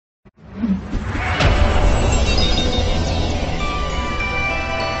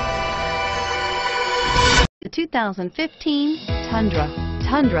2015 Tundra.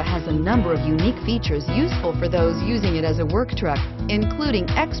 Tundra has a number of unique features useful for those using it as a work truck, including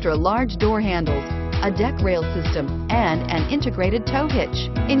extra large door handles, a deck rail system, and an integrated tow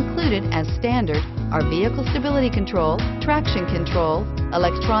hitch. Included as standard are vehicle stability control, traction control,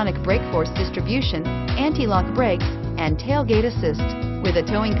 electronic brake force distribution, anti-lock brakes, and tailgate assist. With a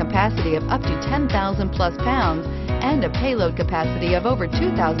towing capacity of up to 10,000 plus pounds and a payload capacity of over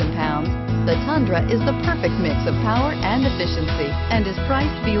 2,000 pounds, the Tundra is the perfect mix of power and efficiency and is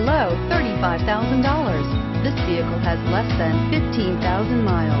priced below $35,000. This vehicle has less than 15,000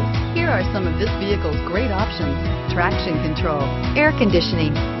 miles. Here are some of this vehicle's great options: traction control, air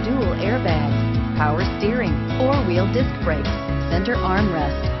conditioning, dual airbags, power steering, four-wheel disc brakes, center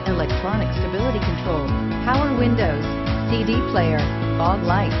armrest, electronic stability control, power windows, CD player, fog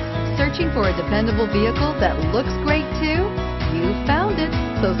lights. Searching for a dependable vehicle that looks great too? You found it,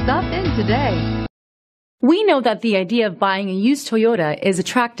 so stop in today. We know that the idea of buying a used Toyota is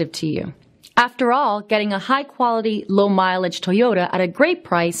attractive to you. After all, getting a high-quality, low-mileage Toyota at a great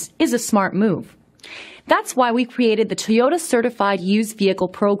price is a smart move. That's why we created the Toyota Certified Used Vehicle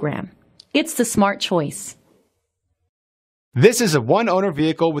Program. It's the smart choice. This is a one-owner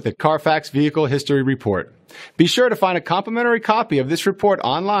vehicle with a Carfax Vehicle History Report. Be sure to find a complimentary copy of this report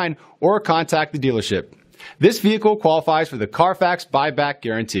online or contact the dealership. This vehicle qualifies for the Carfax Buyback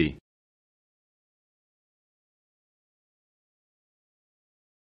Guarantee.